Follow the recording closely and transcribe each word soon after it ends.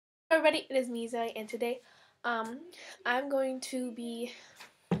Everybody, it is me, Zoe, and today I'm going to be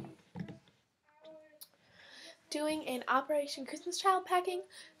doing an Operation Christmas Child packing.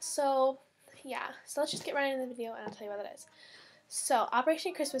 So let's just get right into the video and I'll tell you what it is. So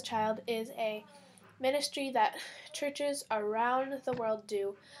Operation Christmas Child is a ministry that churches around the world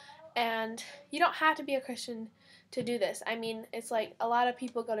do, and you don't have to be a Christian to do this. I mean, it's like a lot of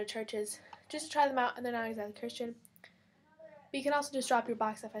people go to churches just to try them out and they're not exactly Christian. But you can also just drop your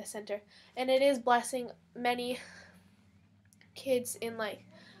box off at a center, and it is blessing many kids in like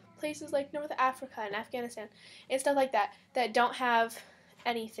places like North Africa and Afghanistan and stuff like that that don't have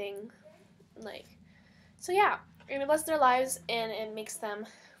anything like. So yeah, and it blesses their lives and it makes them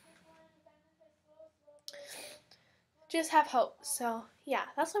just have hope. So yeah,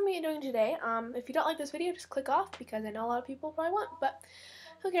 that's what I'm doing today. If you don't like this video, just click off because I know a lot of people probably won't, but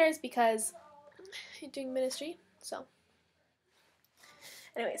who cares because you're doing ministry. So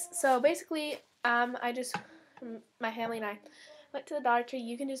anyways, so basically, my family and I went to the Dollar Tree.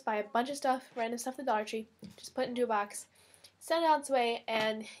 You can just buy a bunch of stuff, random stuff at the Dollar Tree, just put it into a box, send it on its way,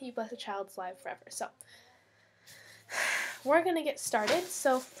 and you bless a child's life forever. So we're gonna get started.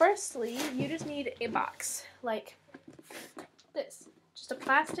 So firstly, you just need a box like this, just a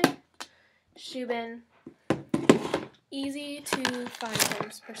plastic shoe bin, easy to find. I'll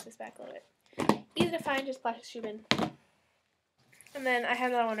just push this back a little bit. Easy to find, just plastic shoe bin. And then I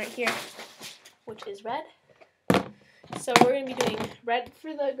have another one right here, which is red. So we're going to be doing red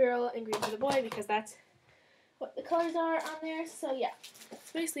for the girl and green for the boy because that's what the colors are on there. So yeah, so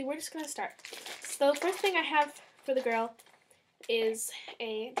basically we're just going to start. So the first thing I have for the girl is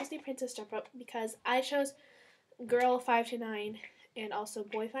a Disney Princess jump rope because I chose girl 5 to 9 and also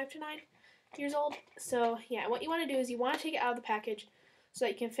boy 5 to 9 years old. So yeah, what you want to do is you want to take it out of the package so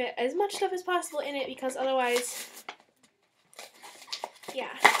that you can fit as much stuff as possible in it because otherwise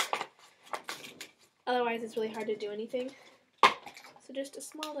it's really hard to do anything. So just a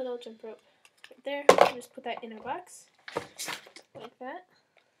small little jump rope right there. Just put that in our box like that.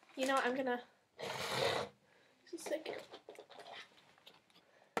 You know, I'm gonna just like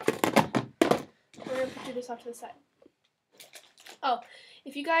we're gonna put this off to the side. Oh,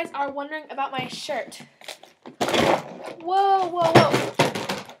 if you guys are wondering about my shirt, whoa.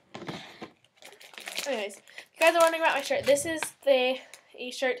 Anyways, if you guys are wondering about my shirt, this is a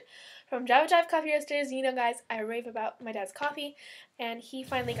shirt from Java Jive Coffee Roasters. You know, guys, I rave about my dad's coffee, and he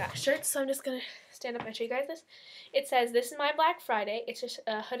finally got shirts, so I'm just going to stand up and show you guys this. It says, "This is my Black Friday." It's just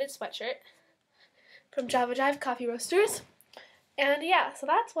a hooded sweatshirt from Java Jive Coffee Roasters. And yeah, so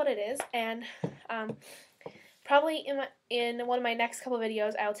that's what it is, and probably in one of my next couple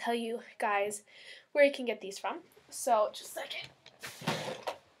videos, I'll tell you guys where you can get these from. So, just a second,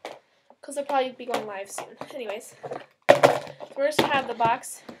 because they'll probably be going live soon. Anyways, first I have the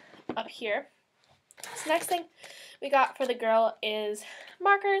box up here. So next thing we got for the girl is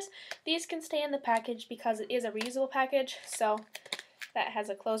markers. These can stay in the package because it is a reusable package, so that has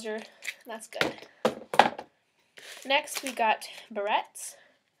a closure. That's good. Next we got barrettes,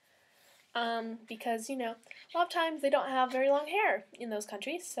 because you know a lot of times they don't have very long hair in those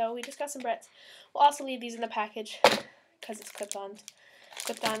countries, so we just got some barrettes. We'll also leave these in the package because it's clipped on.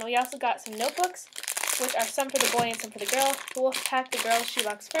 We also got some notebooks, which are some for the boy and some for the girl. We'll pack the girl's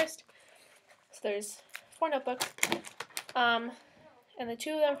shoebox first. So there's 4 notebooks, and the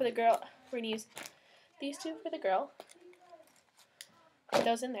 2 of them for the girl. We're going to use these 2 for the girl. Put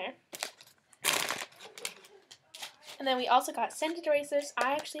those in there. And then we also got scented erasers.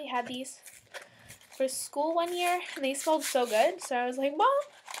 I actually had these for school one year, and they smelled so good. So I was like, Mom,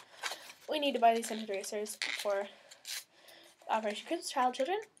 we need to buy these scented erasers for Operation Christmas Child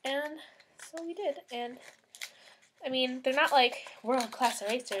children. And so we did. And I mean, they're not like world-class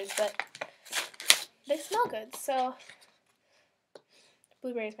erasers, but they smell good. So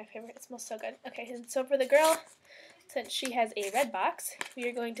blueberry is my favorite. It smells so good. Okay, and so for the girl, since she has a red box, we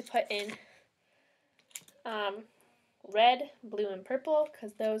are going to put in red, blue, and purple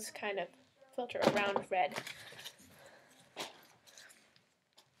because those kind of filter around red.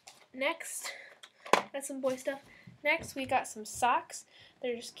 Next, that's some boy stuff. Next, we got some socks.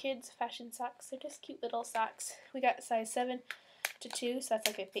 They're just kids' fashion socks. They're just cute little socks. We got size 7 to 2, so that's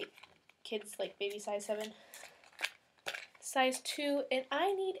like a kids like baby size 7. Size 2, and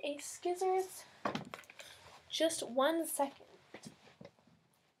I need a scissors. Just 1 second.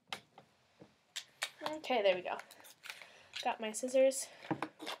 Okay, there we go. Got my scissors.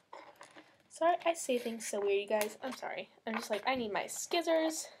 Sorry, I say things so weird, you guys. I'm sorry. I'm just like, I need my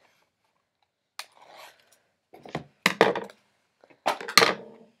scissors.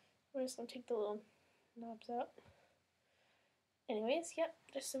 We're just going to take the little knobs out. anyways, yep,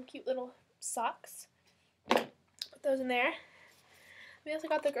 just some cute little socks. Put those in there. We also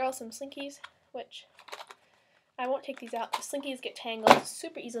got the girl some Slinkies, which I won't take these out. The Slinkies get tangled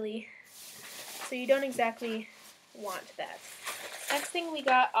super easily, so you don't exactly want that. Next thing we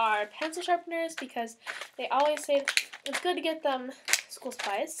got are pencil sharpeners, because they always say it's good to get them school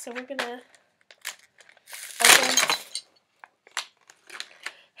supplies. So we're gonna open.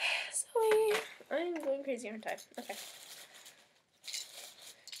 I'm going crazy, aren't I? Okay.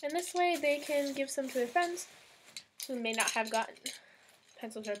 And this way they can give some to their friends who may not have gotten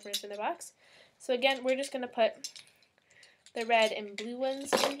pencil sharpeners in their box. So again, we're just gonna put the red and blue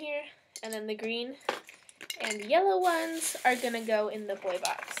ones in here, and then the green and yellow ones are gonna go in the boy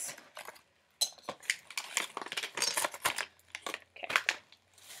box. Okay.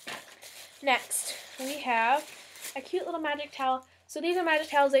 Next, we have a cute little magic towel. So these are magic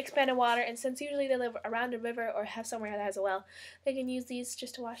towels. They expand in water, and since usually they live around a river or have somewhere that has a well, they can use these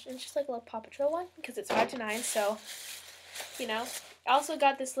just to wash. And it's just like a little Paw Patrol one, because it's 5 to 9, so, you know. I also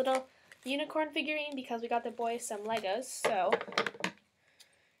got this little unicorn figurine because we got the boys some Legos, so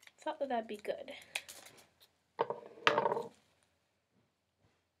thought that that'd be good.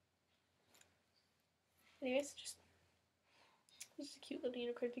 Anyways, just a cute little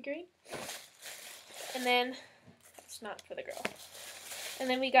unicorn figurine. And then, that's not for the girl. And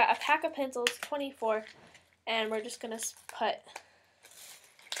then we got a pack of pencils, 24, and we're just going to put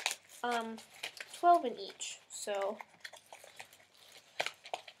 12 in each. So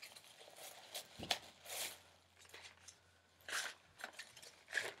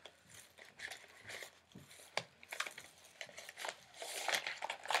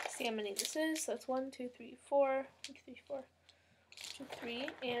see how many this is. So it's 1, 2, 3, 4, 1, 2, 3, 4, 2, 3,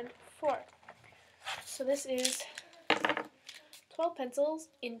 and 4. So this is 12 pencils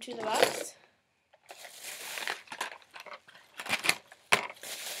into the box.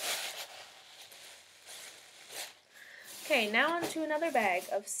 Okay, now onto another bag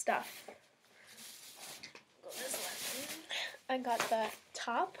of stuff. I got the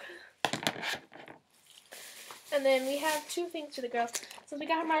top. And then we have 2 things for the girls. So we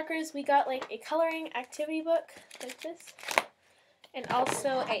got her markers. We got like a coloring activity book like this. And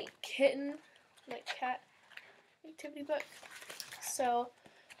also a kitten, like cat activity book. So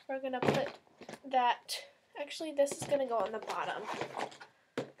we're going to put that, actually this is going to go on the bottom,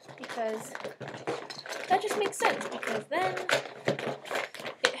 because that just makes sense, because then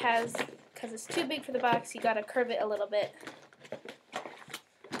it has, because it's too big for the box, you got to curve it a little bit.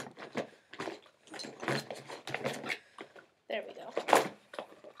 There we go.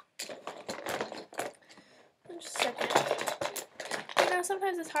 Just a second. You know,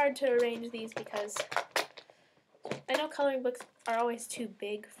 sometimes it's hard to arrange these because I know coloring books are always too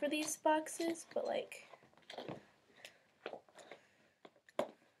big for these boxes, but like,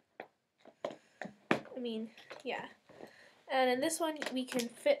 I mean, yeah. And in this one, we can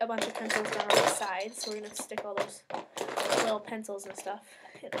fit a bunch of pencils down on the side, so we're going to stick all those little pencils and stuff,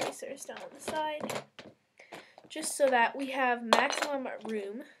 and erasers down on the side, just so that we have maximum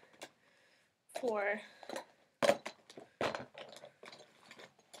room for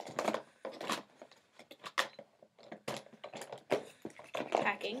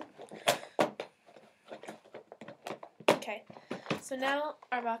packing. Okay, so now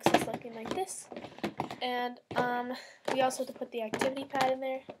our box is looking like this, and we also have to put the activity pad in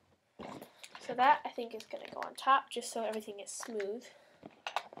there. So that, I think, is going to go on top, just so everything is smooth.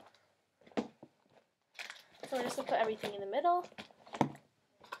 So we're just going to put everything in the middle.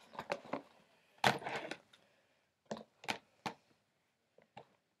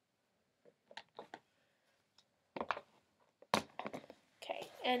 Okay,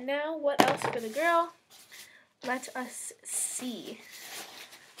 and now what else for the girl? Let us see.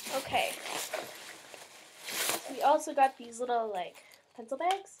 Okay. We also got these little, like, pencil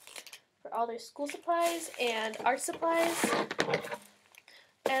bags for all their school supplies and art supplies.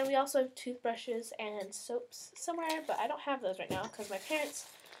 And we also have toothbrushes and soaps somewhere, but I don't have those right now because my parents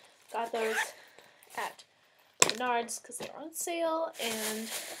got those at Menards because they were on sale, and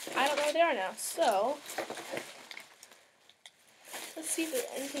I don't know where they are now. So, let's see if there's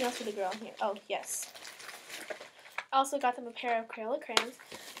anything else for the girl here. Oh, yes. I also got them a pair of Crayola crayons.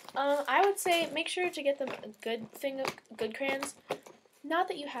 I would say make sure to get them a good thing of good crayons. Not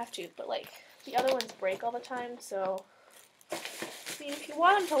that you have to, but like the other ones break all the time, so I mean, if you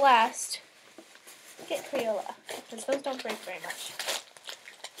want them to last, get Crayola, because those don't break very much.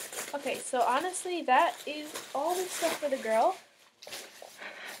 Okay, so honestly, that is all the stuff for the girl.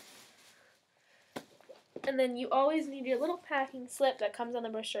 And then you always need your little packing slip that comes on the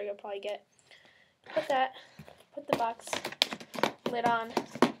brochure you'll probably get. Put the box lid on.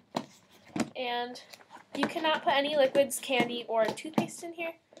 And you cannot put any liquids, candy, or toothpaste in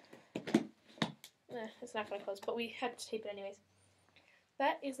here. It's not going to close, but we had to tape it anyways.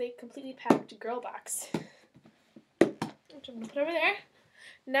 That is a completely packed girl box, which I'm going to put over there.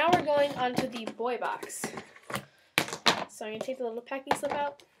 Now we're going on to the boy box. So I'm going to take the little packing slip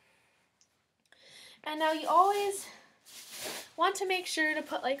out. And now you always want to make sure to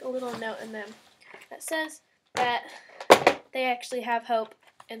put like a little note in them that says that they actually have hope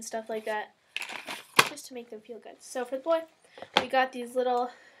and stuff like that, just to make them feel good. So for the boy, we got these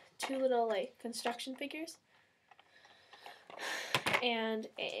two little like construction figures and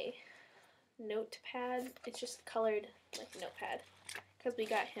a notepad. It's just colored like notepad because we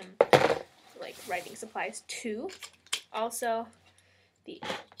got him like writing supplies too. Also the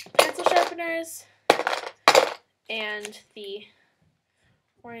pencil sharpeners and the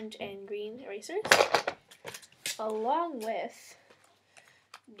orange and green erasers, along with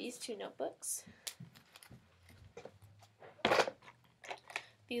these two notebooks.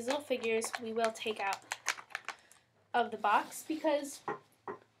 These little figures we will take out of the box because,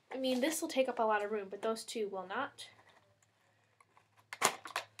 I mean, this will take up a lot of room, but those two will not.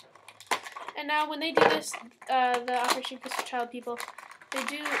 And now when they do this, the Operation Crystal Child people, they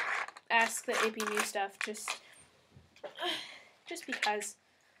do ask that it be new stuff, just because,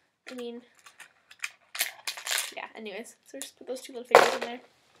 I mean, yeah, anyways, so just put those two little figures in there.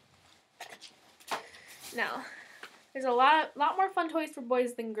 Now, there's a lot more fun toys for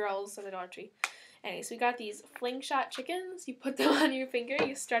boys than girls at the Dollar Tree. Anyways, we got these fling shot chickens. You put them on your finger,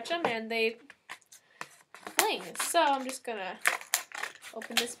 you stretch them, and they fling. So I'm just gonna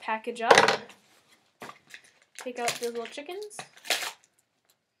open this package up, take out those little chickens.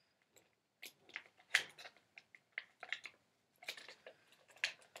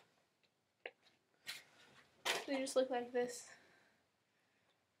 They just look like this.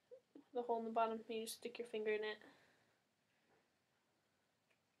 The hole in the bottom, you just stick your finger in it.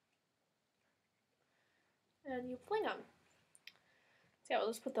 And you fling them. So yeah, we'll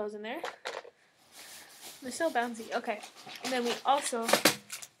just put those in there. They're so bouncy. Okay. And then we also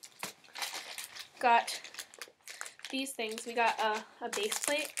got these things. We got a base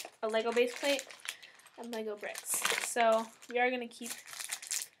plate, a Lego base plate, and Lego bricks. So we are going to keep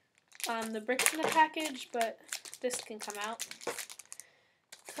the bricks in the package, but this can come out.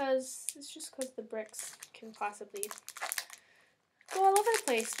 It's just because the bricks can possibly go all over the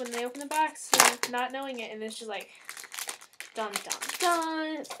place when they open the box and not knowing it, and it's just like dun dun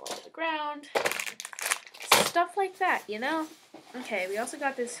dun, it's all over the ground. Stuff like that, you know? Okay, we also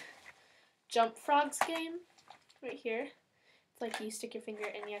got this Jump Frogs game right here. It's like you stick your finger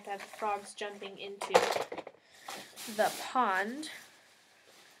and you have to have the frogs jumping into the pond.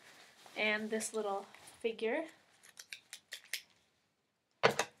 And this little figure.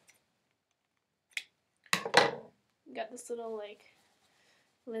 We got this little like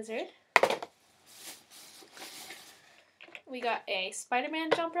lizard. We got a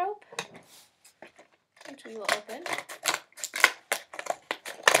Spider-Man jump rope, which we will open.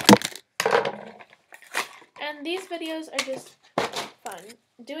 And these videos are just fun.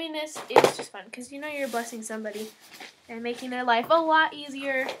 Doing this is just fun because you know you're blessing somebody and making their life a lot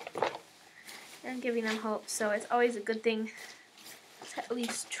easier and giving them hope. So it's always a good thing to at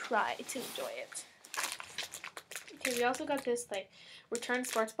least try to enjoy it. Okay, we also got this like return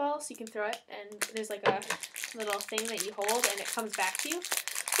sports ball, so you can throw it, and there's like a little thing that you hold, and it comes back to you,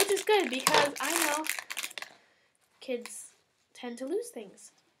 which is good because I know kids tend to lose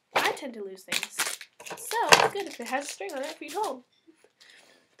things. I tend to lose things, so it's good if it has a string on it for you to hold.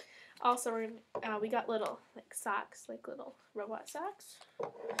 Also, we got little like socks, like little robot socks,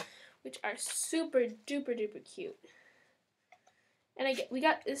 which are super duper duper cute. And we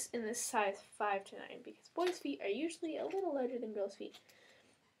got this in this size 5 to 9 because boys' feet are usually a little larger than girls' feet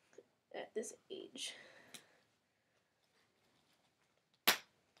at this age.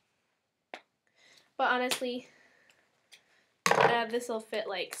 But honestly, this will fit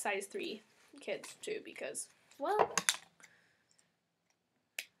like size 3 kids too because, well,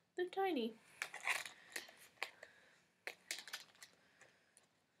 they're tiny.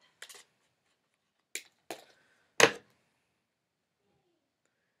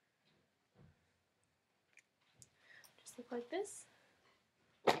 Look like this.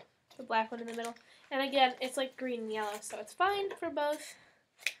 The black one in the middle. And again, it's like green and yellow, so it's fine for both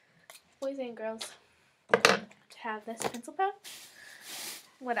boys and girls to have this pencil pouch.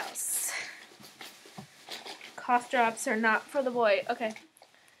 What else? Cough drops are not for the boy. Okay.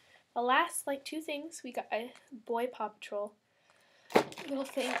 The last like 2 things, we got a boy Paw Patrol little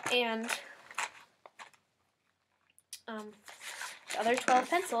thing and the other 12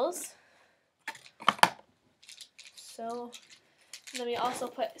 pencils. So then we also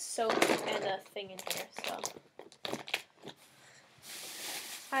put soap and a thing in here. So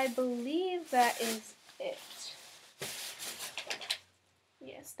I believe that is it.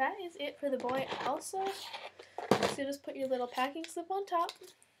 Yes, that is it for the boy also. So just put your little packing slip on top.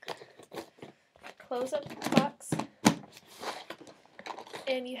 Close up the box.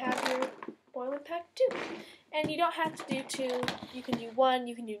 And you have your boy with pack 2. And you don't have to do 2. You can do 1,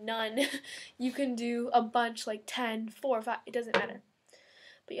 you can do none. You can do a bunch, like 10, 4, 5. It doesn't matter.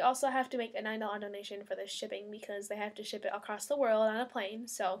 But you also have to make a $9 donation for the shipping because they have to ship it across the world on a plane.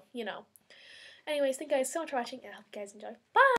 So, you know. Anyways, thank you guys so much for watching, and I hope you guys enjoy. Bye!